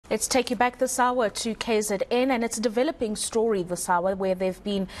Let's take you back this hour to KZN, and it's a developing story this hour where there's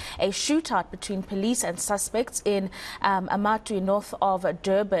been a shootout between police and suspects in Amaoti, north of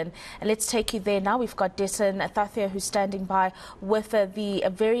Durban. And let's take you there now. We've got Dasen Thathiah who's standing by with the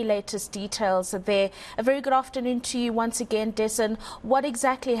very latest details there. A very good afternoon to you once again, Dasen. What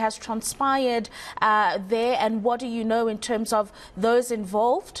exactly has transpired there, and what do you know in terms of those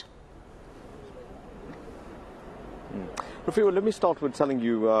involved? Rafiwa, let me start with telling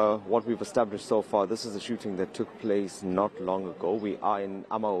you what we've established so far. This is a shooting that took place not long ago. We are in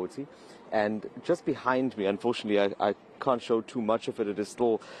Amaoti, and just behind me, unfortunately, I can't show too much of it. It is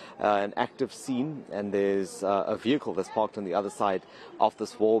still an active scene, and there's a vehicle that's parked on the other side of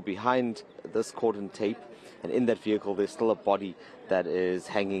this wall behind this cordon tape. And in that vehicle, there's still a body that is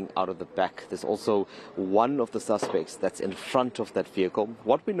hanging out of the back. There's also one of the suspects that's in front of that vehicle.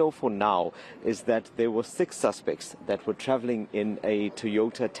 What we know for now is that there were 6 suspects that were traveling in a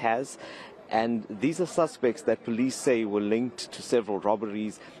Toyota Taz. And these are suspects that police say were linked to several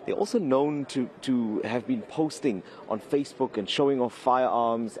robberies. They're also known to have been posting on Facebook and showing off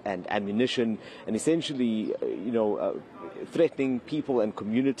firearms and ammunition, and essentially, threatening people and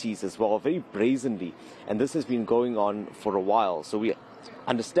communities as well, very brazenly. And this has been going on for a while. So we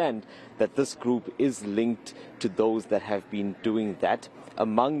understand that this group is linked to those that have been doing that.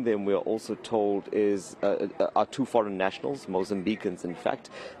 Among them, we're also told, are 2 foreign nationals, Mozambicans in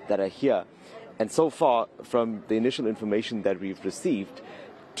fact, that are here. And so far, from the initial information that we've received,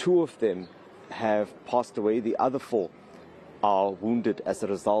 2 of them have passed away. The other 4 are wounded as a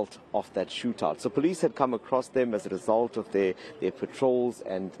result of that shootout. So police had come across them as a result of their patrols,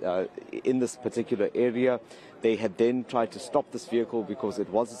 and in this particular area, they had then tried to stop this vehicle because it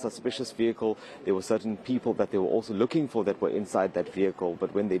was a suspicious vehicle. There were certain people that they were also looking for that were inside that vehicle.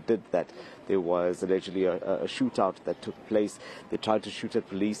 But when they did that, there was allegedly a shootout that took place. They tried to shoot at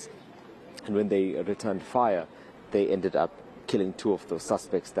police, and when they returned fire, they ended up killing 2 of those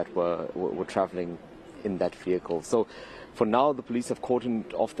suspects that were traveling in that vehicle. So for now, the police have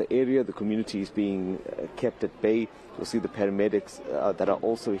cordoned off the area. The community is being kept at bay. You'll see the paramedics that are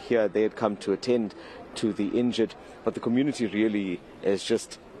also here. They had come to attend to the injured, but the community really is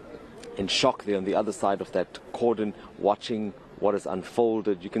just in shock there on the other side of that cordon, watching what has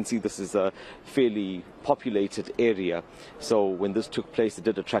unfolded. You can see this is a fairly populated area. So when this took place, it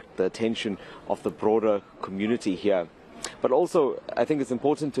did attract the attention of the broader community here. But also, I think it's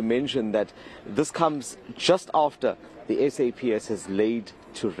important to mention that this comes just after the SAPS has laid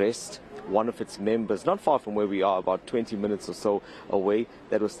to rest one of its members, not far from where we are, about 20 minutes or so away.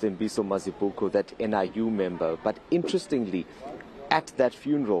 That was Tembiso Mazibuko, that NIU member. But interestingly, at that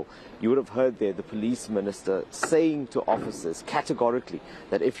funeral, you would have heard there the police minister saying to officers categorically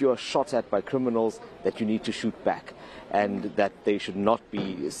that if you are shot at by criminals, that you need to shoot back, and that they should not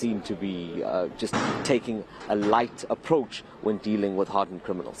be seen to be just taking a light approach when dealing with hardened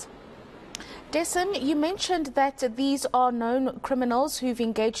criminals. Dasen, you mentioned that these are known criminals who've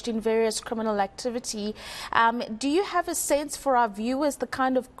engaged in various criminal activity. Do you have a sense for our viewers the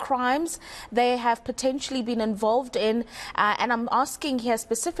kind of crimes they have potentially been involved in? And I'm asking here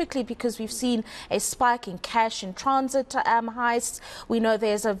specifically because we've seen a spike in cash in transit heists. We know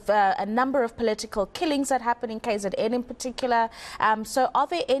there's a number of political killings that happen in KZN in particular. So are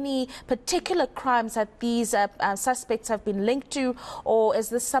there any particular crimes that these suspects have been linked to, or is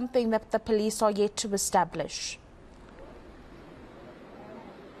this something that the police are yet to establish?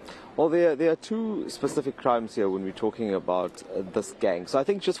 Well, there are 2 specific crimes here when we're talking about this gang. So I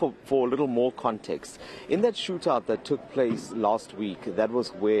think just for a little more context, in that shootout that took place last week, that was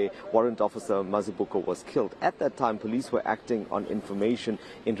where Warrant Officer Mazibuko was killed. At that time, police were acting on information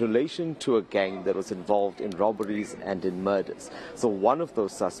in relation to a gang that was involved in robberies and in murders. So one of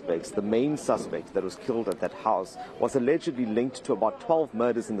those suspects, the main suspect that was killed at that house, was allegedly linked to about 12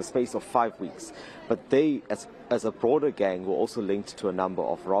 murders in the space of 5 weeks. But they, as a broader gang, were also linked to a number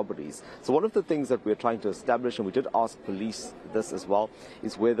of robberies. So one of the things that we're trying to establish, and we did ask police this as well,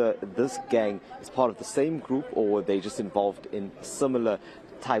 is whether this gang is part of the same group or were they just involved in similar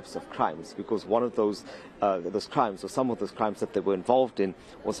types of crimes, because one of those crimes, or some of those crimes that they were involved in,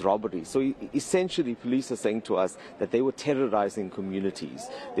 was robbery. So essentially, police are saying to us that they were terrorizing communities.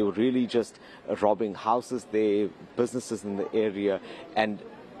 They were really just robbing houses there, businesses in the area, and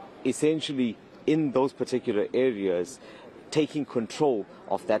essentially in those particular areas, taking control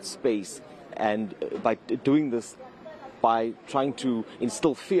of that space, and by doing this, by trying to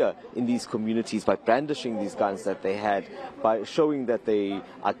instill fear in these communities, by brandishing these guns that they had, by showing that they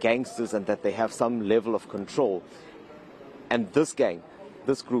are gangsters and that they have some level of control. And this gang,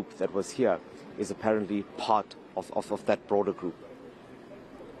 this group that was here, is apparently part of that broader group.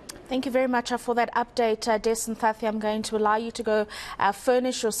 Thank you very much for that update, Dasen Thathiah. I'm going to allow you to go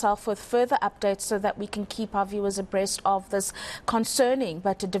furnish yourself with further updates so that we can keep our viewers abreast of this concerning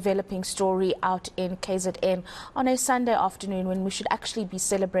but a developing story out in KZN on a Sunday afternoon when we should actually be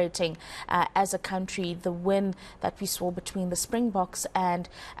celebrating as a country the win that we saw between the Springboks and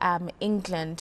England.